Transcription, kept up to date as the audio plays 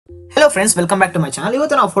Friends, welcome back to my channel.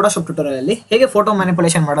 ಇವತ್ತು ನಾವು Photoshop tutorial ಅಲ್ಲಿ ಹೇಗೆ ಫೋಟೋ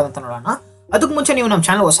ಮ್ಯಾನಿಪುಲೇಷನ್ ಮಾಡೋದು ಅಂತ ನೋಡೋಣ. ಅದಕ್ಕೆ ಮುಂಚೆ ನೀವು ನಮ್ಮ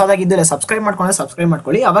ಚಾನಲ್ ಹೊಸದಾಗಿದ್ದರೆ ಸಬ್ಸ್ಕ್ರೈಬ್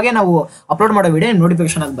ಮಾಡ್ಕೊಳ್ಳಿ. ಅವಾಗೆ ನಾವು ಅಪ್ಲೋಡ್ ಮಾಡೋ ವಿಡಿಯೋ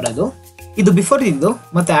ನೋಟಿಫಿಕೇಶನ್ ಆಗಿ ಬರೋದು. ಇದು ಬಿಫೋರ್ ಇದ್ದು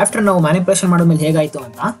ಮತ್ತೆ ಆಫ್ಟರ್ ನಾವು ಮ್ಯಾನಿಪುಲೇಷನ್ ಮಾಡೋದ್ಮೇಲೆ ಹೇಗಾಯ್ತು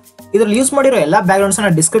ಅಂತ. ಇದ್ರಲ್ಲಿ ಯೂಸ್ ಮಾಡಿರೋ ಎಲ್ಲ ಬ್ಯಾಕ್ಗ್ರೌಂಡ್ಸ್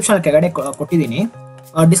ನಾನು ಡಿಸ್ಕ್ರಿಪ್ಷನ್ ಕೆಳಗಡೆ ಕೊಟ್ಟಿದ್ದೀನಿ.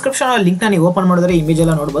 ಡಿಸ್ಕ್ರಿಪ್ಷನ್ ಲಿಂಕ್ ನ ನೀವು ಓಪನ್ ಮಾಡಿದ್ರೆ ಇಮೇಜ್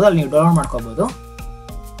ಎಲ್ಲ ನೋಡಬಹುದು, ಅಲ್ಲಿ ನೀವು ಡೌನ್ಲೋಡ್ ಮಾಡ್ಕೋಬಹುದು.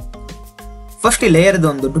 ಫಸ್ಟ್ ಈ ಲೇಯರ್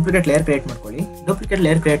ಒಂದು ಡೂಪ್ಲಿಕೇಟ್ ಲೇಯರ್ ಕ್ರಿಯೇಟ್ ಮಾಡ್ಕೊಳ್ಳಿ. ಡೂಪ್ಲಿಕೇಟ್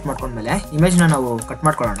ಲೇಯರ್ ಕ್ರಿಯೇಟ್ ಮಾಡ್ಕೊಂಡ್ಮೇಲೆ ಇಮೇಜ್ ನ ನಾವು ಕಟ್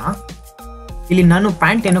ಮಾಡ್ಕೊಳ್ಳೋಣ. ಇಲ್ಲಿ ನಾನು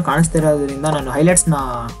ಪ್ಯಾಂಟ್ ಏನು ಕಾಣಿಸ್ತಾ ಇರೋದ್ರಿಂದ ನಾನು ಹೈಲೈಟ್ಸ್ ನ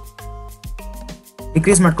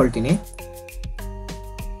ಡಿಕ್ರೀಸ್ ಮಾಡ್ಕೊಳ್ತೀನಿ.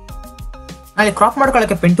 ನಾನು ಕ್ರಾಪ್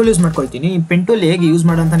ಮಾಡ್ಕೊಳ್ಳೋಕೆ ಪೆನ್ ಟೂಲ್ ಯೂಸ್ ಮಾಡ್ಕೊಳ್ತೀನಿ. ಈ ಪೆನ್ ಟೂಲ್ ಹೇಗೆ ಯೂಸ್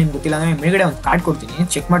ಮಾಡೋ ಅಂತ ನಿಮ್ಗೆ ಗೊತ್ತಿಲ್ಲ ಅಂದ್ರೆ ಮೇಲ್ಗಡೆ ಒಂದು ಕಾರ್ಡ್ ಕೊಡ್ತೀನಿ,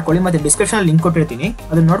 ಚೆಕ್ ಮಾಡ್ಕೊಳ್ಳಿ. ಮತ್ತೆ ಡಿಸ್ಕ್ರಿಪ್ಷನ್ ಲಿಂಕ್ ಕೊಟ್ಟಿರ್ತೀನಿ,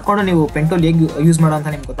 ಅದನ್ನ ನೋಡ್ಕೊಂಡು ನೀವು ಪೆನ್ ಟೂಲ್ ಹೇಗೆ ಯೂಸ್ ಮಾಡೋ ಅಂತ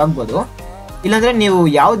ನಿಮ್ಗೆ ಗೊತ್ತಾಗ್ಬೋದು. ಇಲ್ಲಾಂದ್ರೆ ನೀವು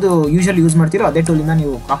ಯಾವ್ದು ಯೂಶುವಲ್ ಯೂಸ್ ಮಾಡ್ತೀರೋ ಅದೇ ಟೂಲಿಂದ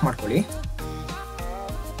ನೀವು ಕ್ರಾಪ್ ಮಾಡ್ಕೊಳ್ಳಿ.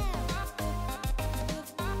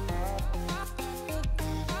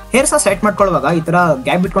 ಹೇರ್ಸ್ ಸೆಲೆಕ್ಟ್ ಮಾಡ್ಕೊಳ್ಳುವಾಗ ಈ ತರ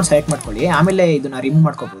ಗ್ಯಾಪ್ ಬಿಟ್ಕೊಂಡು ಸೆಲೆಕ್ಟ್ ಮಾಡ್ಕೊಳ್ಳಿ. ಆಮೇಲೆ ಇದನ್ನ ರಿಮೂವ್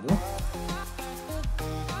ಮಾಡ್ಕೋಬಹುದು.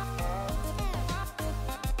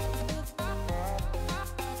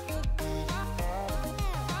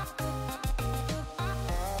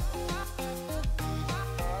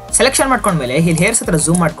 ಸೆಲೆಕ್ಷನ್ ಮಾಡ್ಕೊಂಡ್ಮೇಲೆ ಇಲ್ಲಿ ಹೇರ್ಸ್ ಹತ್ರ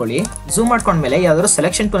ಝೂಮ್ ಮಾಡ್ಕೊಳ್ಳಿ. ಝೂಮ್ ಮಾಡ್ಕೊಂಡ್ಮೇಲೆ ಯಾವ್ದಾದ್ರು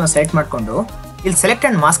ಸೆಲೆಕ್ಷನ್ ಟೂಲ್ನ ಸೆಲೆಕ್ಟ್ ಮಾಡ್ಕೊಂಡು ಇಲ್ಲಿ ಸೆಲೆಕ್ಟ್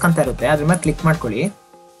ಅಂಡ್ ಮಾಸ್ಕ್ ಅಂತ ಇರುತ್ತೆ, ಅದ್ರ ಮೇಲೆ ಕ್ಲಿಕ್ ಮಾಡ್ಕೊಳ್ಳಿ.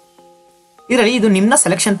 ಇದರಲ್ಲಿ ಇದು ನಿಮ್ನ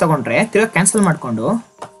ಸೆಲೆಕ್ಷನ್ ತಗೊಂಡ್ರೆ ತಿರ್ಗಾ ಕ್ಯಾನ್ಸಲ್ ಮಾಡ್ಕೊಂಡು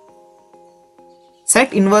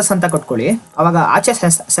ಸೆಲೆಕ್ಟ್ ಇನ್ವರ್ಸ್ ಅಂತ ಕೊಟ್ಕೊಳ್ಳಿ. ಅವಾಗ ಆಚೆ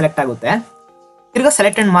ಸೆಲೆಕ್ಟ್ ಆಗುತ್ತೆ. ತಿರ್ಗಾ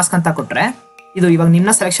ಸೆಲೆಕ್ಟ್ ಅಂಡ್ ಮಾಸ್ಕ್ ಅಂತ ಕೊಟ್ರೆ ಇದು ಇವಾಗ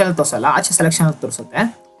ನಿಮ್ನ ಸೆಲೆಕ್ಷನ್ ಅಲ್ಲಿ ತೋರಿಸಲ್ಲ, ಆಚೆ ಸೆಲೆಕ್ಷನ್ ಅಲ್ಲಿ ತೋರಿಸುತ್ತೆ.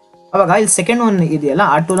 ಅವಾಗ ಇಲ್ಲಿ ಸೆಕೆಂಡ್ ಒನ್ ಇದೆಯಲ್ಲ,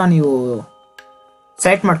 ಆ ಟೂಲ್ನ ನೀವು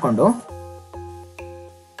ಸೆಲೆಕ್ಟ್ ಮಾಡ್ಕೊಂಡು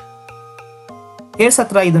ಹೇರ್ಸ್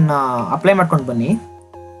ಹತ್ರ ಇದನ್ನ ಅಪ್ಲೈ ಮಾಡ್ಕೊಂಡು ಬನ್ನಿ.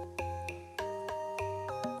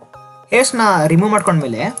 ಹೇರ್ಸ್ ನ ರಿಮೂವ್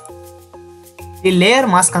ಮಾಡ್ಕೊಂಡ್ಮೇಲೆ ಈ ಲೇಯರ್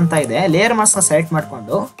ಮಾಸ್ಕ್ ಅಂತ ಇದೆ, ಲೇಯರ್ ಮಾಸ್ಕ್ ನ ಸೆಲೆಕ್ಟ್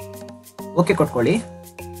ಮಾಡ್ಕೊಂಡು ಓಕೆ ಕೊಟ್ಕೊಳ್ಳಿ.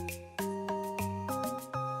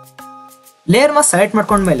 ಲೇಯರ್ ಮಾಸ್ಕ್ ಸೆಲೆಕ್ಟ್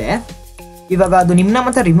ಮಾಡ್ಕೊಂಡ್ಮೇಲೆ ಇವಾಗ ಅದು ನಿಮ್ನ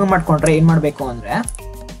ಮತ್ತೆ ರಿಮೂವ್ ಮಾಡ್ಕೊಂಡ್ರೆ ಏನ್ ಮಾಡ್ಬೇಕು ಅಂದ್ರೆ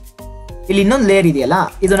ಇಲ್ಲಿ ಇನ್ನೊಂದು ಲೇಯರ್ ಇದೆಯಲ್ಲ,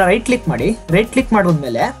 ಇದನ್ನ ರೈಟ್ ಕ್ಲಿಕ್ ಮಾಡಿ. ರೈಟ್ ಕ್ಲಿಕ್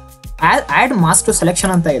ಮಾಡಿದ್ಮೇಲೆ ಆಡ್ ಮಾಸ್ಕ್ ಟು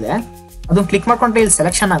ಸೆಲೆಕ್ಷನ್ ಅಂತ ಇದೆ, ಅದನ್ನ ಕ್ಲಿಕ್ ಮಾಡ್ಕೊಂಡ್ರೆ ಇಲ್ಲಿ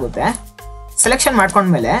ಸೆಲೆಕ್ಷನ್ ಆಗುತ್ತೆ. ಸೆಲೆಕ್ಷನ್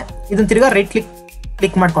ಮಾಡ್ಕೊಂಡ್ಮೇಲೆ ಇದನ್ನ ತಿರ್ಗಾ ರೈಟ್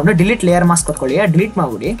ಕ್ಲಿಕ್ ಮಾಡ್ಕೊಂಡು ಡಿಲೀಟ್ ಲೇಯರ್ ಮಾಸ್ಕ್ ಕೊಟ್ಕೊಳ್ಳಿ, ಡಿಲೀಟ್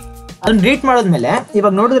ಮಾಡ್ಬಿಡಿ. ಅದನ್ನ ಡಿಲೀಟ್ ಮಾಡೋದ್ಮೇಲೆ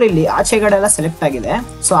ಇವಾಗ ನೋಡಿದ್ರೆ ಇಲ್ಲಿ ಆಚೆಗಡೆ ಎಲ್ಲ ಸೆಲೆಕ್ಟ್ ಆಗಿದೆ.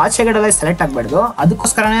 ಸೊ ಆಚೆಗಡೆ ಎಲ್ಲ ಸೆಲೆಕ್ಟ್ ಆಗ್ಬಾರ್ದು,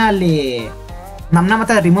 ಅದಕ್ಕೋಸ್ಕರನೇ ಅಲ್ಲಿ ನಮ್ನ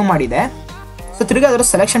ಮತ್ತೆ ರಿಮೂವ್ ಮಾಡಿದೆ. ಸೊ ತಿರ್ಗಾ ಅದರ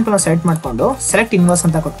ಸೆಲೆಕ್ಷನ್ ಟೂಲ್ನ ಸೆಲೆಕ್ಟ್ ಮಾಡ್ಕೊಂಡು ಸೆಲೆಕ್ಟ್ ಇನ್ವರ್ಸ್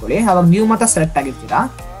ಅಂತ ಕೊಟ್ಕೊಳ್ಳಿ. ಅವಾಗ ನೀವು ಮಾತ್ರ ಸೆಲೆಕ್ಟ್ ಆಗಿರ್ತೀರಾ.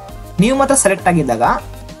 ನೀವು ಮಾತ್ರ ಸೆಲೆಕ್ಟ್ ಆಗಿದ್ದಾಗ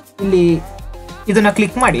ಇಲ್ಲಿ ಇದನ್ನ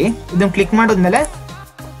ಕ್ಲಿಕ್ ಮಾಡಿ. ಇದನ್ನ ಕ್ಲಿಕ್ ಮಾಡಿದ್ಮೇಲೆ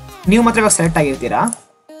ನೀವು ಮಾತ್ರ ಇವಾಗ ಸೆಲೆಕ್ಟ್ ಆಗಿರ್ತೀರಾ.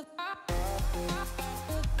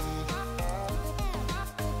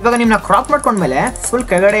 ಇವಾಗ ನಿಮ್ನ ಕ್ರಾಪ್ ಮಾಡ್ಕೊಂಡ್ಮೇಲೆ ಫುಲ್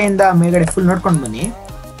ಕೆಳಗಡೆಯಿಂದ ಮೇಲ್ಗಡೆ ಫುಲ್ ನೋಡ್ಕೊಂಡು ಬನ್ನಿ.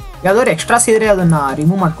 ಯಾವ್ದಾದ್ರು ಎಕ್ಸ್ಟ್ರಾಸ್ ಇದ್ರೆ ಅದನ್ನ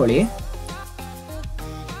ರಿಮೂವ್ ಮಾಡ್ಕೊಳ್ಳಿ.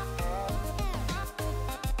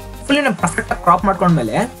 ಫುಲ್ ಪರ್ಫೆಕ್ಟ್ ಆಗಿ ಕ್ರಾಪ್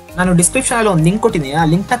ಮಾಡ್ಕೊಂಡ್ಮೇಲೆ ನಾನು ಡಿಸ್ಕ್ರಿಪ್ಷನ್ ಅಲ್ಲಿ ಒಂದು ಲಿಂಕ್ ಕೊಟ್ಟಿದ್ದೀನಿ, ಆ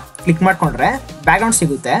ಲಿಂಕ್ ನ ಕ್ಲಿಕ್ ಮಾಡ್ಕೊಂಡ್ರೆ ಬ್ಯಾಕ್ಗ್ರೌಂಡ್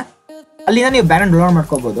ಸಿಗುತ್ತೆ. ಅಲ್ಲಿಂದ ನೀವು ಬ್ಯಾಕ್ಗ್ರೌಂಡ್ ಡೌನ್ಲೋಡ್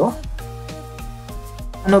ಮಾಡ್ಕೋಬಹುದು.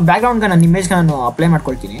 ನಾನು ಬ್ಯಾಕ್ಗ್ರೌಂಡ್ಗೆ ನನ್ನ ಇಮೇಜ್ಗೆ ನಾನು ಅಪ್ಲೈ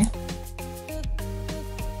ಮಾಡ್ಕೊಳ್ತೀನಿ.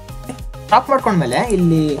 ಕ್ರಾಪ್ ಮಾಡ್ಕೊಂಡ್ಮೇಲೆ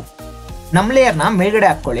ಇಲ್ಲಿ ನಮ್ಮ ಲೇಯರ್ನ ಮೇಲ್ಗಡೆ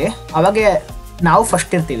ಹಾಕೊಳ್ಳಿ. ಅವಾಗೆ ನಾವು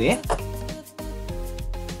ಫಸ್ಟ್ ಇರ್ತೀವಿ.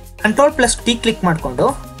 Ctrl+T ಕ್ಲಿಕ್ ಮಾಡ್ಕೊಂಡು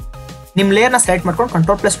ನಿಮ್ಮ ಲೇಯರ್ನ ಸೆಲೆಕ್ಟ್ ಮಾಡ್ಕೊಂಡು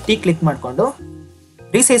Ctrl+T ಕ್ಲಿಕ್ ಮಾಡ್ಕೊಂಡು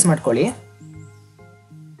ರೀಸೈಸ್ ಮಾಡ್ಕೊಳ್ಳಿ.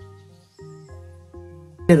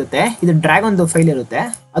 ಇರುತ್ತೆ ಇದು ಡ್ರ್ಯಾಗ್ ಒಂದು ಫೈಲ್ ಇರುತ್ತೆ,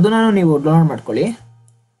 ಅದನ್ನ ನೀವು ಡೌನ್ಲೋಡ್ ಮಾಡ್ಕೊಳ್ಳಿ.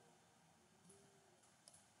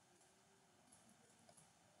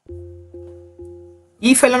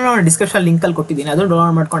 ಈ ಫೈಲ್ ಅನ್ನು ನಾನು ಡಿಸ್ಕ್ರಿಪ್ಷನ್ ಲಿಂಕ್ ಅಲ್ಲಿ ಕೊಟ್ಟಿದ್ದೀನಿ, ಅದನ್ನ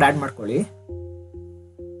ಡೌನ್ಲೋಡ್ ಮಾಡ್ಕೊಂಡು ಆಡ್ ಮಾಡ್ಕೊಳ್ಳಿ.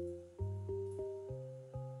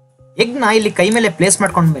 ಹೆಗ್ನ ಇಲ್ಲಿ ಕೈ ಮೇಲೆ ಪ್ಲೇಸ್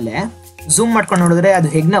ಮಾಡ್ಕೊಂಡ್ಮೇಲೆ ಝೂಮ್ ಮಾಡ್ಕೊಂಡು ನೋಡಿದ್ರೆ ಅದು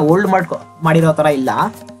ಹೆಗ್ನ ಹೋಲ್ಡ್ ಮಾಡಿರೋ ತರ ಇಲ್ಲ.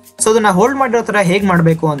 ಸೊ ಅದನ್ನ ಹೋಲ್ಡ್ ಮಾಡಿರೋ ತರ ಹೇಗ್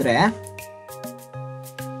ಮಾಡ್ಬೇಕು ಅಂದ್ರೆ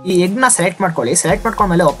ಈ ಹೆಗ್ನ ಸೆಲೆಕ್ಟ್ ಮಾಡ್ಕೊಳ್ಳಿ. ಸೆಲೆಕ್ಟ್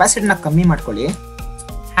ಮಾಡ್ಕೊಂಡ್ಮೇಲೆ ಒಪಾಸಿಟಿನ ಕಮ್ಮಿ ಮಾಡ್ಕೊಳ್ಳಿ.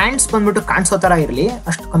 ಹ್ಯಾಂಡ್ಸ್ ಬಂದ್ಬಿಟ್ಟು ಕಾಣಿಸೋ ತರ ಇರಲಿ,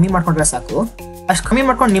 ಅಷ್ಟು ಕಮ್ಮಿ ಮಾಡ್ಕೊಂಡ್ರೆ ಸಾಕು. ಅಷ್ಟು ಕಮ್ಮಿ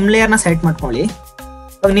ಮಾಡ್ಕೊಂಡು ನಿಮ್ಮ ಲೇಯರ್ನ ಸೆಲೆಕ್ಟ್ ಮಾಡ್ಕೊಳ್ಳಿ.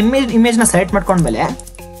 ಇವಾಗ ನಿಮ್ಮ ಇಮೇಜ್ನ ಸೆಲೆಕ್ಟ್ ಮಾಡ್ಕೊಂಡ್ಮೇಲೆ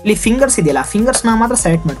ಇಲ್ಲಿ ಫಿಂಗರ್ಸ್ ಇದೆಯಲ್ಲ, ಫಿಂಗರ್ಸ್ನ ಮಾತ್ರ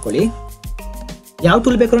ಸೆಲೆಕ್ಟ್ ಮಾಡ್ಕೊಳ್ಳಿ. ಯಾವ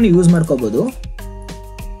ಟೂಲ್ ಬೇಕಾದ್ರೂ ನೀವು ಯೂಸ್ ಮಾಡ್ಕೋಬಹುದು.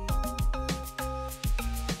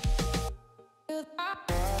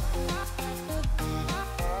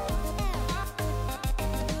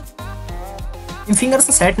 ನಿಮ್ಮ ಫಿಂಗರ್ಸ್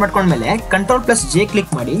ಸೆಲೆಕ್ಟ್ ಮಾಡ್ಕೊಂಡ್ಮೇಲೆ Ctrl+J ಕ್ಲಿಕ್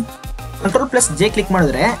ಮಾಡಿ. Ctrl+J ಕ್ಲಿಕ್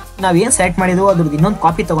ಮಾಡಿದ್ರೆ ನಾವ್ ಏನ್ ಸೆಲೆಕ್ಟ್ ಮಾಡಿದ್ವು ಅದ್ರದ್ದು ಇನ್ನೊಂದು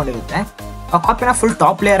ಕಾಪಿ ತಗೊಂಡಿರುತ್ತೆ. ಆ ಕಾಪಿನ ಫುಲ್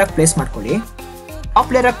ಟಾಪ್ ಲೇಯರ್ ಆಗಿ ಪ್ಲೇಸ್ ಮಾಡ್ಕೊಳ್ಳಿ.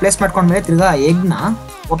 ಟಾಪ್ ಲೇಯರ್ ಆಗಿ ಪ್ಲೇಸ್ ಮಾಡ್ಕೊಂಡ್ಮೇಲೆ ತಿರ್ಗಾ ಎಗ್ನ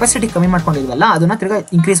ಒಪಾಸಿಟಿ ಕಮ್ಮಿ ಮಾಡ್ಕೊಂಡಿದ್ವಲ್ಲ, ಅದನ್ನ ತಿರ್ಗಾ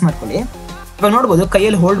ಇನ್ಕ್ರೀಸ್ ಮಾಡ್ಕೊಳ್ಳಿ. ಇವಾಗ ನೋಡ್ಬೋದು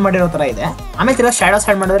ಕೈಯಲ್ಲಿ ಹೋಲ್ಡ್ ಮಾಡಿರೋ ತರ ಇದೆ. ಆಮೇಲೆ ತಿರ್ಗಾ ಶಾಡೋಸ್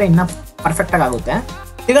ಆಡ್ ಮಾಡಿದ್ರೆ ಇನ್ನ ಪರ್ಫೆಕ್ಟ್ ಆಗಿ ಆಗುತ್ತೆ.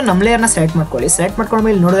 ಈಗ ನಮ್ಮ ಲೇಯರ್ನ ಸೆಲೆಕ್ಟ್ ಮಾಡ್ಕೊಳ್ಳಿ. ಸೆಲೆಕ್ಟ್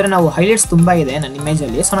ಮಾಡ್ಕೊಂಡ್ಮೇಲೆ ನೋಡಿದ್ರೆ ನಾವು ಹೈಲೈಟ್ಸ್ ತುಂಬಾ ಇದೆ ನನ್ನ ಇಮೇಜ್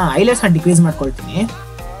ಅಲ್ಲಿ. ಸೊ ನಾನು ಹೈಲೈಟ್ಸ್ ನ ಡಿಕ್ರೀಸ್ ಮಾಡ್ಕೊಳ್ತೀನಿ.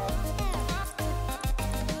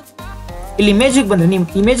 ಇಲ್ಲಿ ಇಮೇಜ್ಗೆ ಬಂದ್ರೆ ನೀವು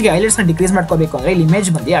ಇಮೇಜ್ಗೆ ಹೈಲೈಟ್ಸ್ ನ ಡಿಕ್ರೀಸ್ ಮಾಡ್ಕೋಬೇಕು ಅಂದ್ರೆ ಇಲ್ಲಿ ಇಮೇಜ್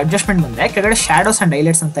ಬಂದು ಅಡ್ಜಸ್ಟ್ಮೆಂಟ್ ಬಂದ್ರೆ ಕೆಳಗಡೆ ಶಾಡೋಸ್ ಅಂಡ್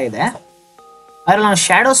ಹೈಲೈಟ್ಸ್ ಅಂತ ಇದೆ. ಅದ್ರಲ್ಲಿ ನಾನು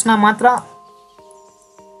ಶಾಡೋಸ್ ನ ಮಾತ್ರ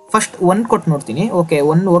ಫಸ್ಟ್ 1 ಕೊಟ್ಟು ನೋಡ್ತೀನಿ. ಓಕೆ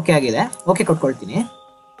 1 ಓಕೆ ಆಗಿದೆ, ಓಕೆ ಕೊಟ್ಕೊಳ್ತೀನಿ.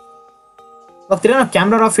 ಇವಾಗ ತಿರ್ಗಾ ನಾವು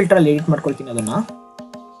ಕ್ಯಾಮ್ರಾ ರಾ ಫಿಲ್ಟರಲ್ಲಿ ಎಡಿಟ್ ಮಾಡ್ಕೊಳ್ತೀನಿ ಅದನ್ನು.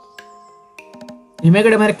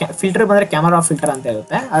 ನಿಮಗಡೆ ಬಂದರೆ ಫಿಲ್ಟರ್ ಬಂದರೆ ಕ್ಯಾಮರಾ ರಾ ಫಿಲ್ಟರ್ ಅಂತ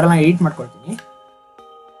ಇರುತ್ತೆ, ಅದರಲ್ಲಿ ನಾನು ಎಡಿಟ್ ಮಾಡ್ಕೊಳ್ತೀನಿ.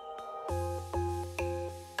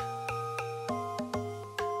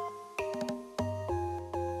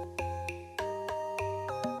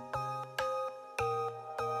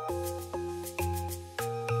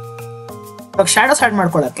 ಇವಾಗ ಶಾಡೋಸ್ ಆ್ಯಡ್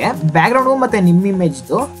ಮಾಡ್ಕೊಳ್ಳೋಕ್ಕೆ ಬ್ಯಾಕ್ಗ್ರೌಂಡ್ಗೂ ಮತ್ತು ನಿಮ್ಮ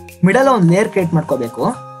ಇಮೇಜ್ದು ಮಿಡಲ್ ಒಂದು ಲೇಯರ್ ಕ್ರಿಯೇಟ್ ಮಾಡ್ಕೋಬೇಕು.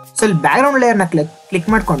 ಸೊ ಇಲ್ಲಿ ಬ್ಯಾಕ್ಗ್ರೌಂಡ್ ಲೇಯರ್ನ ಕ್ಲಿಕ್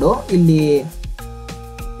ಮಾಡಿಕೊಂಡು ಇಲ್ಲಿ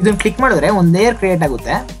ಇದನ್ನು ಕ್ಲಿಕ್ ಮಾಡಿದ್ರೆ ಒಂದು ಲೇಯರ್ ಕ್ರಿಯೇಟ್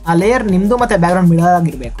ಆಗುತ್ತೆ. ಆ ಲೇಯರ್ ನಿಮ್ಮದು ಮತ್ತು ಬ್ಯಾಕ್ಗ್ರೌಂಡ್ ಮಿಡಲ್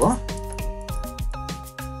ಆಗಿರಬೇಕು.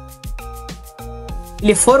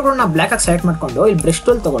 ಇಲ್ಲಿ ಫೋರ್ಗ್ರೌಂಡ್ನ ಬ್ಲ್ಯಾಕ್ ಆಗಿ ಸೆಲೆಕ್ಟ್ ಮಾಡಿಕೊಂಡು ಇಲ್ಲಿ ಬ್ರಷ್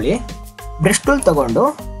ಟೂಲ್ ತೊಗೊಳ್ಳಿ. ಬ್ರಷ್ ಟೂಲ್ ತೊಗೊಂಡು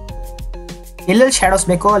ಎಲ್ಲೆಲ್ಲಿ ಶಾಡೋಸ್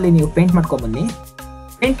ಬೇಕೋ ಅಲ್ಲಿ ನೀವು ಪೇಂಟ್ ಮಾಡ್ಕೊಂಡ್ಬನ್ನಿ.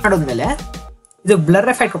 ಪೇಂಟ್ ಮಾಡಿದ್ಮೇಲೆ ಇದು ಬ್ಲರ್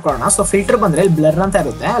ಎಫೆಕ್ಟ್ ಕೊಟ್ಕೊಳ್ಳೋಣ. ಸೊ ಫಿಲ್ಟರ್ ಬಂದರೆ ಇಲ್ಲಿ ಬ್ಲರ್ ಅಂತ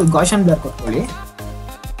ಇರುತ್ತೆ, ಅಲ್ಲಿ ಗಾಷನ್ ಬ್ಲರ್ ಕೊಟ್ಕೊಳ್ಳಿ.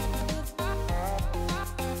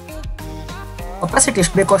 ಒಪಾಸಿಟಿ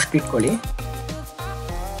ಎಷ್ಟು ಬೇಕೋ ಅಷ್ಟು ಇಟ್ಕೊಳ್ಳಿ.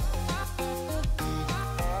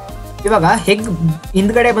 ಇವಾಗ ಹೆಗ್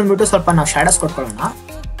ಹಿಂದ್ಗಡೆ ಬಂದ್ಬಿಟ್ಟು ಸ್ವಲ್ಪ ನಾವು ಶಾಡೋಸ್ ಕೊಟ್ಕೊಳ್ಳೋಣ.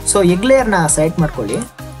 ಸೊ ಎಗ್ ಲೇಯರ್ನ ಸೆಲೆಕ್ಟ್ ಮಾಡ್ಕೊಳ್ಳಿ.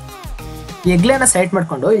 ಎಗ್ ಲೇಯರ್ನ ಸೆಲೆಕ್ಟ್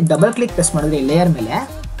ಮಾಡಿಕೊಂಡು ಇಲ್ಲಿ ಡಬಲ್ ಕ್ಲಿಕ್ ಪ್ರೆಸ್ ಮಾಡಿದ್ರೆ ಈ ಲೇಯರ್ ಮೇಲೆ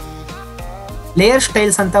ಲೇಯರ್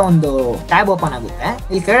ಸ್ಟೈಲ್ಸ್ ಅಂತ ಒಂದು ಟ್ಯಾಬ್ ಓಪನ್ ಆಗುತ್ತೆ.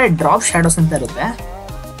 ಇಲ್ಲಿ ಕೆಳಗಡೆ ಡ್ರಾಪ್ ಶಾಡೋಸ್ ಅಂತ ಇರುತ್ತೆ,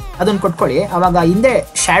 ಅದನ್ನ ಕೊಟ್ಕೊಳ್ಳಿ. ಅವಾಗ ಹಿಂದೆ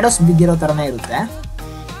ಶಾಡೋಸ್ ಬಿದ್ದಿರೋ ಥರನೇ ಇರುತ್ತೆ.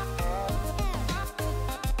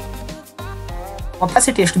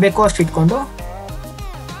 ಒಪಾಸಿಟಿ ಎಷ್ಟು ಬೇಕೋ ಅಷ್ಟು ಇಟ್ಕೊಂಡು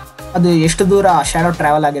ಅದು ಎಷ್ಟು ದೂರ ಶಾಡೋ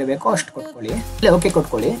ಟ್ರಾವೆಲ್ ಆಗಿರಬೇಕೋ ಅಷ್ಟು ಕೊಟ್ಕೊಳ್ಳಿ. ಇಲ್ಲಿ ಓಕೆ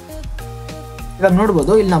ಕೊಟ್ಕೊಳ್ಳಿ. ಇವಾಗ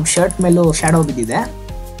ನೋಡ್ಬೋದು ಇಲ್ಲಿ ನಮ್ಮ ಶರ್ಟ್ ಮೇಲೂ ಶಾಡೋ ಬಿದ್ದಿದೆ.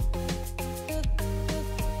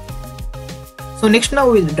 ಸೊ ನೆಕ್ಸ್ಟ್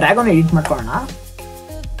ನಾವು ಇದು ಡ್ರ್ಯಾಗನ್ ಎಡಿಟ್ ಮಾಡ್ಕೊಳ್ಳೋಣ.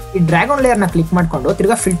 ಈ ಡ್ರ್ಯಾಗನ್ ಲೇಯರ್ನ ಕ್ಲಿಕ್ ಮಾಡಿಕೊಂಡು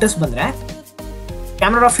ತಿರ್ಗಾ ಫಿಲ್ಟರ್ಸ್ ಬಂದರೆ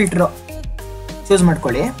ಕ್ಯಾಮ್ರಾ ಫಿಲ್ಟರ್ ಚೂಸ್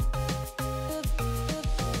ಮಾಡ್ಕೊಳ್ಳಿ.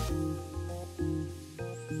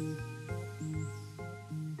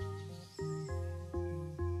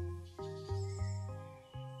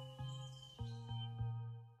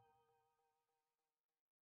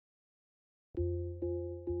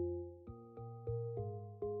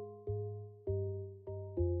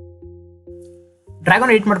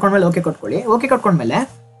 ಡ್ರ್ಯಾಗನ್ ಎಡಿಟ್ ಮಾಡ್ಕೊಂಡ್ಮೇಲೆ ಓಕೆ ಕೊಟ್ಕೊಳ್ಳಿ. ಓಕೆ ಕೊಟ್ಕೊಂಡ್ಮೇಲೆ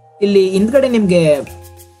ಇಲ್ಲಿ ಹಿಂದ್ಗಡೆ ನಿಮಗೆ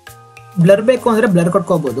ಬ್ಲರ್ ಬೇಕು ಅಂದರೆ ಬ್ಲರ್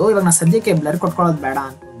ಕೊಟ್ಕೋಬೋದು. ಇವಾಗ ನಾನು ಸದ್ಯಕ್ಕೆ ಬ್ಲರ್ ಕೊಟ್ಕೊಳ್ಳೋದು ಬೇಡ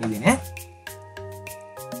ಅಂದ್ಕೊಂಡಿದ್ದೀನಿ.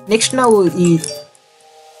 ನೆಕ್ಸ್ಟ್ ನಾವು ಈ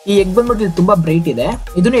ಎಗ್ ಬಂದ್ಬಿಟ್ಟು ಇಲ್ಲಿ ತುಂಬ ಬ್ರೈಟ್ ಇದೆ,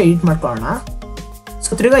 ಇದನ್ನು ಎಡಿಟ್ ಮಾಡ್ಕೊಳ್ಳೋಣ.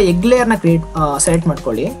 ಸೊ ತಿರ್ಗಾ ಎಗ್ ಲೇಯರ್ನ ಸೆಲೆಕ್ಟ್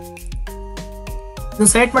ಮಾಡ್ಕೊಳ್ಳಿ.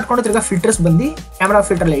 ಇದನ್ನು ಸೆಲೆಕ್ಟ್ ಮಾಡ್ಕೊಂಡು ತಿರ್ಗಾ ಫಿಲ್ಟರ್ಸ್ ಬಂದು ಕ್ಯಾಮ್ರಾ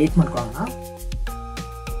ಫಿಲ್ಟರ್ಲ್ಲಿ ಎಡಿಟ್ ಮಾಡ್ಕೊಳ್ಳೋಣ.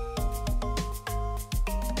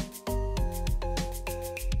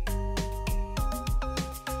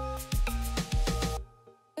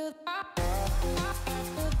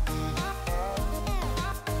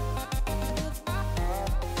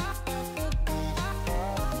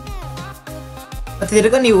 ಮತ್ತೆ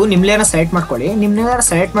ತಿರ್ಗಾ ನೀವು ನಿಮ್ಮ ಲೇಯರ್ನ ಸೆಲೆಕ್ಟ್ ಮಾಡ್ಕೊಳ್ಳಿ. ನಿಮ್ಮ ಲೇಯರ್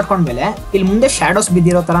ಸೆಲೆಕ್ಟ್ ಮಾಡ್ಕೊಂಡ್ಮೇಲೆ ಇಲ್ಲಿ ಮುಂದೆ ಶಾಡೋಸ್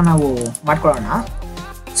ಬಿದ್ದಿರೋ ಥರ ನಾವು ಮಾಡ್ಕೊಳ್ಳೋಣ.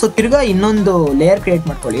 ಸೊ ತಿರ್ಗಾ ಇನ್ನೊಂದು ಲೇಯರ್ ಕ್ರಿಯೇಟ್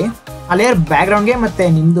ಮಾಡ್ಕೊಳ್ಳಿ. ಆ ಲೇಯರ್ ಬ್ಯಾಕ್ಗ್ರೌಂಡ್ಗೆ ಮತ್ತು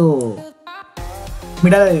ನಿಮ್ಮದು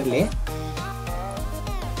ಮಿಡಲ್ ಇರಲಿ.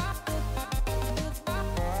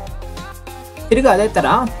 ತಿರ್ಗಾ ಅದೇ ಥರ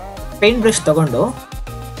ಪೇಂಟ್ ಬ್ರಷ್ ತಗೊಂಡು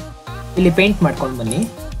ಇಲ್ಲಿ ಪೇಂಟ್ ಮಾಡ್ಕೊಂಡು ಬನ್ನಿ.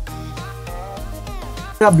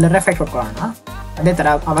 ಬ್ಲರ್ ಎಫೆಕ್ಟ್ ಕೊಟ್ಕೊಳ್ಳೋಣ ಅದೇ ಥರ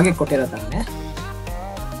ಅವಾಗೆ ಕೊಟ್ಟಿರೋ ಥರನೇ.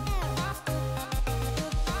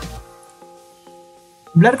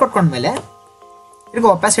 ಬ್ಲರ್ ಕೊಟ್ಕೊಂಡ್ಮೇಲೆ ತಿರ್ಗಾ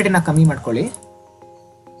ಒಪಾಸಿಟಿನ ಕಮ್ಮಿ ಮಾಡ್ಕೊಳ್ಳಿ.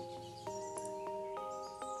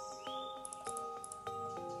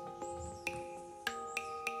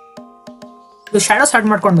 ಇದು ಶಾಡೋಸ್ ಆಡ್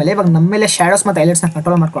ಮಾಡ್ಕೊಂಡ್ಮೇಲೆ ಇವಾಗ ನಮ್ಮ ಮೇಲೆ ಶಾಡೋಸ್ ಮತ್ತು ಹೈಲೈಟ್ಸ್ನ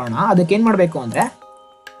ಕಂಟ್ರೋಲ್ ಮಾಡ್ಕೊಳ್ಳೋಣ. ಅದಕ್ಕೆ ಏನು ಮಾಡಬೇಕು ಅಂದರೆ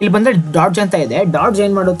ಇಲ್ಲಿ ಬಂದರೆ ಡಾಡ್ಜ್ ಅಂತ ಇದೆ. ಡಾಡ್ಜ್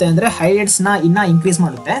ಏನು ಮಾಡುತ್ತೆ ಅಂದರೆ ಹೈಲೈಟ್ಸ್ನ ಇನ್ನೂ ಇನ್ಕ್ರೀಸ್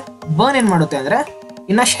ಮಾಡುತ್ತೆ. ಬರ್ನ್ ಏನು ಮಾಡುತ್ತೆ ಅಂದರೆ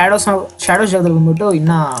ಇನ್ನೂ ಶಾಡೋಸ್ ಜಾಗದಲ್ಲಿ ಬಂದ್ಬಿಟ್ಟು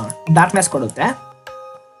ಇನ್ನೂ ಡಾರ್ಕ್ನೆಸ್ ಕೊಡುತ್ತೆ.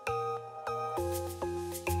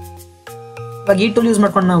 ಇವಾಗ ಈ ಟೂಲ್ ಯೂಸ್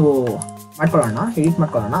ಮಾಡ್ಕೊಂಡು ನಾವು ಮಾಡ್ಕೊಳ್ಳೋಣ, ಎಡಿಟ್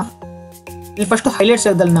ಮಾಡ್ಕೊಳ್ಳೋಣ. ಇಲ್ಲಿ ಫಸ್ಟು ಹೈಲೈಟ್ಸ್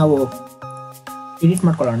ಜಾಗದಲ್ಲಿ ನಾವು ಎಡಿಟ್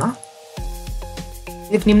ಮಾಡ್ಕೊಳ್ಳೋಣ.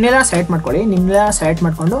 ಇದಕ್ಕೆ ನಿಮ್ಮನ್ನೆಲ್ಲ ಸೆಲೆಕ್ಟ್ ಮಾಡ್ಕೊಳ್ಳಿ. ನಿಮ್ಮನ್ನೆಲ್ಲ ಸೆಲೆಕ್ಟ್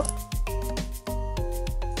ಮಾಡಿಕೊಂಡು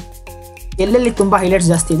ಎಲ್ಲೆಲ್ಲಿ ತುಂಬ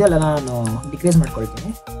ಹೈಲೈಟ್ಸ್ ಜಾಸ್ತಿ ಇದೆ ಅಲ್ಲ ನಾನು ಡಿಕ್ರೀಸ್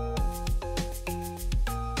ಮಾಡ್ಕೊಳ್ತೀನಿ.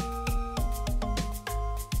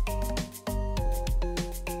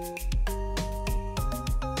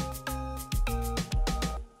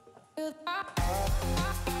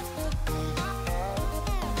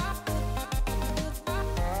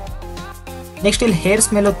 ನೆಕ್ಸ್ಟ್ ಇಲ್ಲಿ ಹೇರ್ಸ್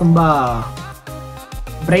ಮೇಲೂ ತುಂಬ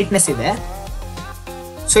ಬ್ರೈಟ್ನೆಸ್ ಇದೆ.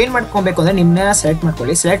 ಸೊ ಏನು ಮಾಡ್ಕೊಬೇಕು ಅಂದರೆ ನಿಮ್ಮನ್ನ ಸೆಲೆಕ್ಟ್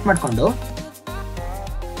ಮಾಡ್ಕೊಳ್ಳಿ. ಸೆಲೆಕ್ಟ್ ಮಾಡಿಕೊಂಡು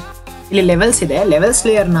ಇಲ್ಲಿ ಲೆವೆಲ್ಸ್ ಇದೆ, ಲೆವೆಲ್ಸ್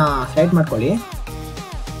ಲೇಯರ್ನ ಸೆಲೆಕ್ಟ್ ಮಾಡ್ಕೊಳ್ಳಿ.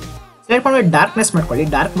 ಸೆಲೆಕ್ಟ್ ಮಾಡ್ಕೊಂಡು ಡಾರ್ಕ್ನೆಸ್ ಮಾಡ್ಕೊಳ್ಳಿ.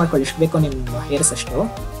 ಡಾರ್ಕ್ ಮಾಡ್ಕೊಳ್ಳಿ ಎಷ್ಟು ಬೇಕೋ ನಿಮ್ಮ ಹೇರ್ಸ್ ಅಷ್ಟು.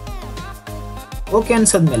 ಓಕೆ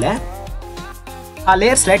ಅನ್ಸೋದ್ಮೇಲೆ ಆ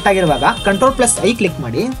ಲೇಯರ್ ಸೆಲೆಕ್ಟ್ ಆಗಿರುವಾಗ Ctrl+I ಕ್ಲಿಕ್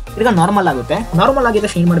ಮಾಡಿ ತಿರ್ಗಾ ನಾರ್ಮಲ್ ಆಗುತ್ತೆ. ನಾರ್ಮಲ್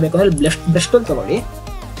ಆಗಿದ್ದ ಏನು ಮಾಡಬೇಕು ಅಂದರೆ ಬ್ರಷ್ ಟೂಲ್ ತೊಗೊಳ್ಳಿ.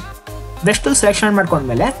 ಬ್ರಷ್ ಟೂಲ್ ಸೆಲೆಕ್ಷನ್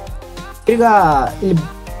ಮಾಡ್ಕೊಂಡ್ಮೇಲೆ ತಿರ್ಗಾ ಇಲ್ಲಿ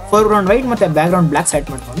ಫೋರ್ಗ್ರೌಂಡ್ ವೈಟ್ ಮತ್ತು ಬ್ಯಾಕ್ಗ್ರೌಂಡ್ ಬ್ಲ್ಯಾಕ್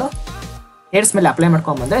ಸೆಲೆಕ್ಟ್ ಮಾಡಿಕೊಂಡು ಹೇರ್ಸ್ ಮೇಲೆ ಅಪ್ಲೈ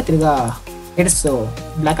ಮಾಡ್ಕೊಂಡ್ಬಂದ್ರೆ ತಿರ್ಗಾ ಹೇರ್ಸ್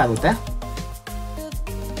ಬ್ಲ್ಯಾಕ್ ಆಗುತ್ತೆ.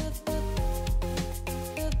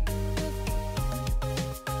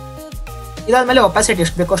 ಇದಾದ್ಮೇಲೆ ಒಪಾಸಿಟಿ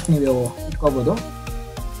ಎಷ್ಟು ಬೇಕೋ ಅಷ್ಟು ನೀವು ಇಟ್ಕೋಬಹುದು.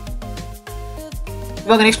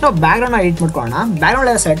 ಇವಾಗ ನೆಕ್ಸ್ಟ್ ನಾವು ಬ್ಯಾಕ್ಗ್ರೌಂಡ್ ಎಡಿಟ್ ಮಾಡ್ಕೊಳ್ಳೋಣ. ಬ್ಯಾಕ್ಗ್ರೌಂಡ್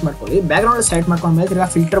ಎಲ್ಲ ಸೆಲೆಕ್ಟ್ ಮಾಡ್ಕೊಳ್ಳಿ. ಬ್ಯಾಕ್ಗ್ರೌಂಡ್ ಸೆಲೆಕ್ಟ್ ಮಾಡ್ಕೊಂಡ್ಮೇಲೆ ತಿರ್ಗಾ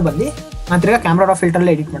ಫಿಲ್ಟರ್ ಬಂದು ನಾನು ತಿರ್ಗಾ ಕ್ಯಾಮ್ರಾ ಫಿಲ್ಟರ್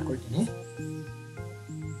ಎಡಿಟ್ ಮಾಡ್ಕೊಳ್ತೀನಿ.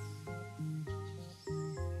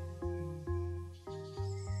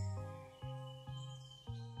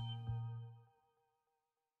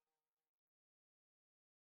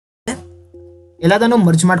 ಎಲ್ಲದನ್ನು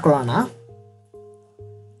ಮರ್ಜ್ ಮಾಡ್ಕೊಳ್ಳೋಣ.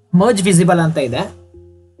 ಮರ್ಜ್ ವಿಸಿಬಲ್ ಅಂತ ಇದೆ.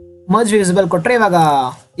 ಮರ್ಜ್ ವಿಸಿಬಲ್ ಕೊಟ್ಟರೆ ಇವಾಗ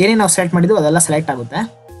ಏನೇ ನಾವು ಸೆಲೆಕ್ಟ್ ಮಾಡಿದ್ವು ಅದೆಲ್ಲ ಸೆಲೆಕ್ಟ್ ಆಗುತ್ತೆ.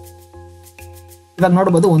 ಇವಾಗ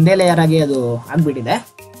ನೋಡ್ಬೋದು ಒಂದೇ ಲೇಯರ್ ಆಗಿ ಅದು ಆಗ್ಬಿಟ್ಟಿದೆ.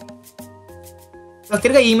 ಇವಾಗ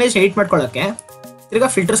ತಿರ್ಗಾ ಇಮೇಜ್ ಎಡಿಟ್ ಮಾಡ್ಕೊಳ್ಳೋಕ್ಕೆ ತಿರ್ಗಾ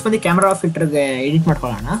ಫಿಲ್ಟರ್ಸ್ ಬಂದು ಕ್ಯಾಮ್ರಾ ಫಿಲ್ಟರ್ಗೆ ಎಡಿಟ್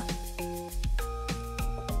ಮಾಡ್ಕೊಳ್ಳೋಣ.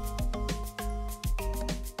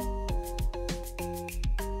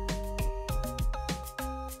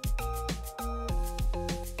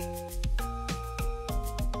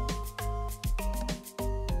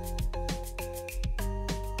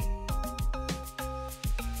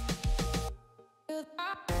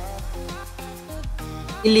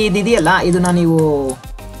 ಇಲ್ಲಿ ಇದೆಯಲ್ಲ ಇದನ್ನ ನೀವು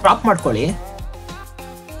ಕ್ರಾಪ್ ಮಾಡ್ಕೊಳ್ಳಿ.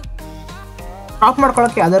 ಕ್ರಾಪ್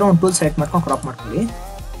ಮಾಡ್ಕೊಳ್ಳೋಕೆ ಯಾವ್ದಾದ್ರು ಒಂದು ಟೂಲ್ ಸೆಲೆಕ್ಟ್ ಮಾಡ್ಕೊಂಡು ಕ್ರಾಪ್ ಮಾಡ್ಕೊಳ್ಳಿ.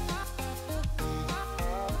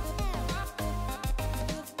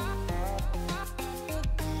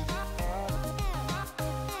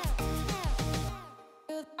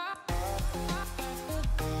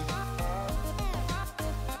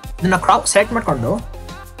 ಇದನ್ನ ಕ್ರಾಪ್ ಸೆಲೆಕ್ಟ್ ಮಾಡ್ಕೊಂಡು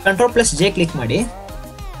Ctrl+J ಕ್ಲಿಕ್ ಮಾಡಿ.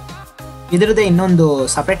 ಇದರದೇ ಇನ್ನೊಂದು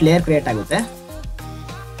ಸಪರೇಟ್ ಲೇಯರ್ ಕ್ರಿಯೇಟ್ ಆಗುತ್ತೆ.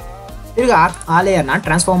 ಈಗ ಆ ಲೇಯರ್ನ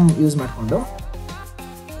ಟ್ರಾನ್ಸ್ಫಾರ್ಮ್ ಯೂಸ್ ಮಾಡಿಕೊಂಡು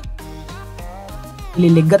ಇಲ್ಲಿ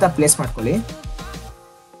ಲೆಗ್ ಹತ್ರ ಪ್ಲೇಸ್ ಮಾಡ್ಕೊಳ್ಳಿ.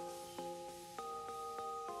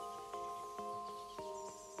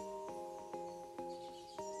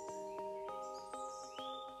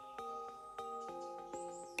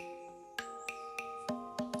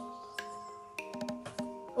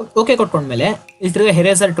 ಓಕೆ ಕೊಟ್ಕೊಂಡ್ಮೇಲೆ ಇಲ್ಲಿ ತಿರ್ಗಿ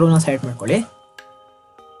ಎರೇಸರ್ ಟೂಲ್ನ ಸೆಲೆಕ್ಟ್ ಮಾಡ್ಕೊಳ್ಳಿ.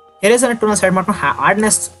 ಎರೇಸರ್ ಟೂಲ್ನ ಸೆಲೆಕ್ಟ್ ಮಾಡ್ಕೊಂಡು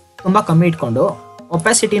ಹಾರ್ಡ್ನೆಸ್ ತುಂಬ ಕಮ್ಮಿ ಇಟ್ಕೊಂಡು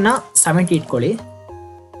ಒಪಾಸಿಟಿನ 70 ಇಟ್ಕೊಳ್ಳಿ.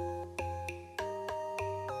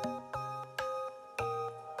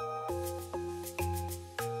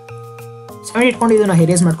 ಇಟ್ಕೊಂಡು ಇದನ್ನ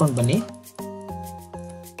ಎರೇಸ್ ಮಾಡ್ಕೊಂಡು ಬನ್ನಿ.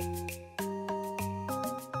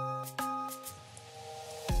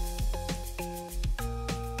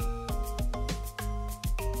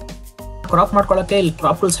 ಕ್ರಾಪ್ ಮಾಡ್ಕೊಳ್ಳೋಕೆ ಇಲ್ಲಿ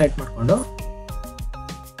ಕ್ರಾಪ್ ಟೂಲ್ ಸೆಲೆಕ್ಟ್ ಮಾಡ್ಕೊಂಡು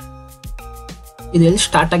ಇದು ಎಲ್ಲಿ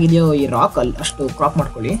ಸ್ಟಾರ್ಟ್ ಆಗಿದೆಯೋ ಈ ರಾಕ್ ಅಲ್ಲಿ ಅಷ್ಟು ಕ್ರಾಪ್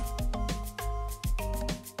ಮಾಡ್ಕೊಳ್ಳಿ.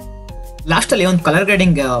 ಲಾಸ್ಟ್ ಅಲ್ಲಿ ಒಂದು ಕಲರ್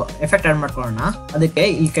ಗ್ರೇಡಿಂಗ್ ಎಫೆಕ್ಟ್ ಆಡ್ ಮಾಡ್ಕೊಳ್ಳೋಣ. ಅದಕ್ಕೆ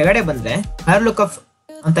ಈ ಕೆಳಗಡೆ ಬಂದ್ರೆ ಕಲರ್ ಲುಕಪ್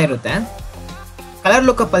ಅಂತ ಇರುತ್ತೆ. ಕಲರ್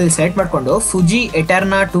ಲುಕಪ್ ಅಲ್ಲಿ ಸೆಲೆಕ್ಟ್ ಮಾಡ್ಕೊಂಡು ಫುಜಿ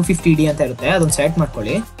ಎಟರ್ನಾ 250D ಅಂತ ಇರುತ್ತೆ, ಅದನ್ನ ಸೆಲೆಕ್ಟ್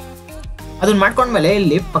ಮಾಡ್ಕೊಳ್ಳಿ. ಅದನ್ನ ಮಾಡ್ಕೊಂಡ್ಮೇಲೆ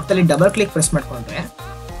ಇಲ್ಲಿ ಪಕ್ಕದಲ್ಲಿ ಡಬಲ್ ಕ್ಲಿಕ್ ಪ್ರೆಸ್ ಮಾಡ್ಕೊಂಡ್ರೆ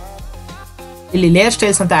ಇಲ್ಲಿ ಲೇಯರ್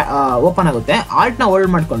ಸ್ಟೈಲ್ಸ್ ಅಂತ ಓಪನ್ ಆಗುತ್ತೆ. ಆಲ್ಟ್ನ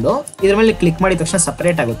ಹೋಲ್ಡ್ ಮಾಡ್ಕೊಂಡು ಇದ್ರ ಮೇಲೆ ಕ್ಲಿಕ್ ಮಾಡಿದ ತಕ್ಷಣ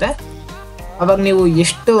ಸಪರೇಟ್ ಆಗುತ್ತೆ. ಅವಾಗ ನೀವು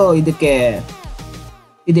ಎಷ್ಟು ಇದಕ್ಕೆ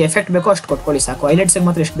ಇದು ಎಫೆಕ್ಟ್ ಬೇಕೋ ಅಷ್ಟು ಕೊಟ್ಕೊಳ್ಳಿ ಸಾಕು. ಹೈಲೈಟ್ಸ್ಗೆ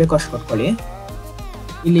ಮಾತ್ರ ಎಷ್ಟು ಬೇಕೋ ಅಷ್ಟು ಕೊಟ್ಕೊಳ್ಳಿ.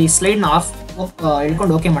 ಇಲ್ಲಿ ಸ್ಲೈಡ್ನ ಆಫ್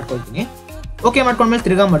ಇಳ್ಕೊಂಡು ಓಕೆ ಮಾಡ್ಕೊಳ್ತೀನಿ. ಓಕೆ ಮಾಡ್ಕೊಂಡ್ಮೇಲೆ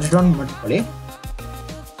ತಿರ್ಗಾ ಮರ್ಜ್ ಡೌನ್ ಮಾಡ್ಕೊಳ್ಳಿ.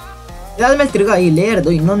 ಇದಾದ್ಮೇಲೆ ತಿರ್ಗಾ ಈ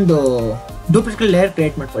ಲೇಯರ್ದು ಇನ್ನೊಂದು ಡೂಪ್ಲಿಕೇಟ್ ಲೇಯರ್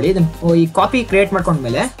ಕ್ರಿಯೇಟ್ ಮಾಡ್ಕೊಳ್ಳಿ. ಇದನ್ನ ಈ ಕಾಪಿ ಕ್ರಿಯೇಟ್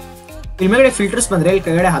ಮಾಡ್ಕೊಂಡ್ಮೇಲೆ ಇಲ್ಲಿ ಮೇಲ್ಗಡೆ ಫಿಲ್ಟರ್ಸ್ ಬಂದರೆ ಇಲ್ಲಿ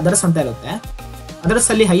ಕೆಳಗಡೆ ಅದರ್ಸ್ ಅಂತ ಇರುತ್ತೆ. ಅದರ್ಸ್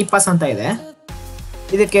ಅಲ್ಲಿ ಹೈ ಪಾಸ್ ಅಂತ ಇದೆ.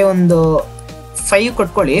 ಇದಕ್ಕೆ ಒಂದು 5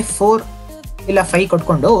 ಕೊಟ್ಕೊಳ್ಳಿ. 4 ಇಲ್ಲ 5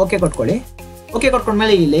 ಕೊಟ್ಕೊಂಡು ಓಕೆ ಕೊಟ್ಕೊಳ್ಳಿ. ಓಕೆ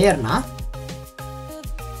ಕೊಟ್ಕೊಂಡ್ಮೇಲೆ ಈ ಲೇಯರ್ನ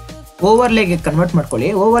ಓವರ್ಲೇಗೆ ಕನ್ವರ್ಟ್ ಮಾಡ್ಕೊಳ್ಳಿ.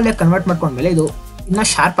 ಓವರ್ಲೇ ಕನ್ವರ್ಟ್ ಮಾಡ್ಕೊಂಡ್ಮೇಲೆ ಇದು ಇನ್ನೂ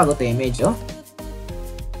ಶಾರ್ಪ್ ಆಗುತ್ತೆ ಇಮೇಜು.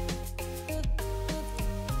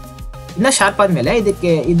 ಇನ್ನೂ ಶಾರ್ಪ್ ಆದ್ಮೇಲೆ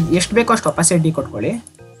ಇದಕ್ಕೆ ಎಷ್ಟು ಬೇಕೋ ಅಷ್ಟು ಒಪಾಸಿಟಿ ಕೊಟ್ಕೊಳ್ಳಿ.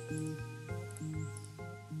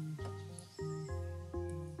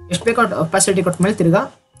 ಎಷ್ಟು ಬೇಕೋ ಒಪಾಸಿಟಿ ಕೊಟ್ಮೇಲೆ ತಿರ್ಗಾ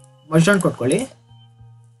ಮರ್ಜ್ ಡೌನ್ ಕೊಟ್ಕೊಳ್ಳಿ.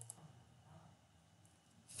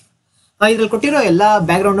 ಇದ್ರಲ್ಲಿ ಕೊಟ್ಟಿರೋ ಎಲ್ಲ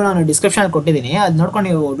ಬ್ಯಾಕ್ಗ್ರೌಂಡು ನಾನು ಡಿಸ್ಕ್ರಿಪ್ಷನ್ ಕೊಟ್ಟಿದ್ದೀನಿ, ಅದು ನೋಡ್ಕೊಂಡು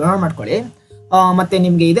ನೀವು ಡೌನ್ಲೋಡ್ ಮಾಡ್ಕೊಳ್ಳಿ. ಮತ್ತೆ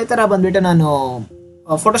ನಿಮಗೆ ಇದೇ ಥರ ಬಂದ್ಬಿಟ್ಟು ನಾನು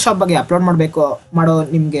ಫೋಟೋಶಾಪ್ ಬಗ್ಗೆ ಅಪ್ಲೋಡ್ ಮಾಡೋ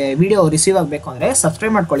ನಿಮಗೆ ವಿಡಿಯೋ ರಿಸೀವ್ ಆಗಬೇಕು ಅಂದರೆ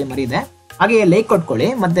ಸಬ್ಸ್ಕ್ರೈಬ್ ಮಾಡ್ಕೊಳ್ಳಿ ಮರೀದೆ. ಹಾಗೆ ಲೈಕ್ ಕೊಟ್ಕೊಳ್ಳಿ.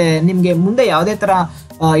 ಮತ್ತು ನಿಮಗೆ ಮುಂದೆ ಯಾವುದೇ ಥರ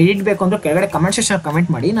ಎಡಿಟ್ ಬೇಕು ಅಂದರೆ ಕೆಳಗಡೆ ಕಮೆಂಟ್ ಸೆಕ್ಷನ್ ಕಮೆಂಟ್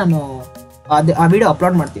ಮಾಡಿ, ನಾನು ಆ ವಿಡಿಯೋ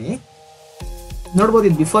ಅಪ್ಲೋಡ್ ಮಾಡ್ತೀನಿ. ನೋಡ್ಬೋದು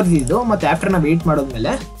ಇದು ಬಿಫೋರ್ ಇದು ಮತ್ತು ಆಫ್ಟರ್ ನಾವು ಎಡಿಟ್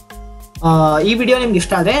ಮಾಡೋದ್ಮೇಲೆ. ಈ ವಿಡಿಯೋ ನಿಮ್ಗೆ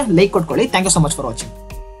ಇಷ್ಟ ಆದರೆ like ಕೊಟ್ಕೊಳ್ಳಿ. Thank you so much for watching.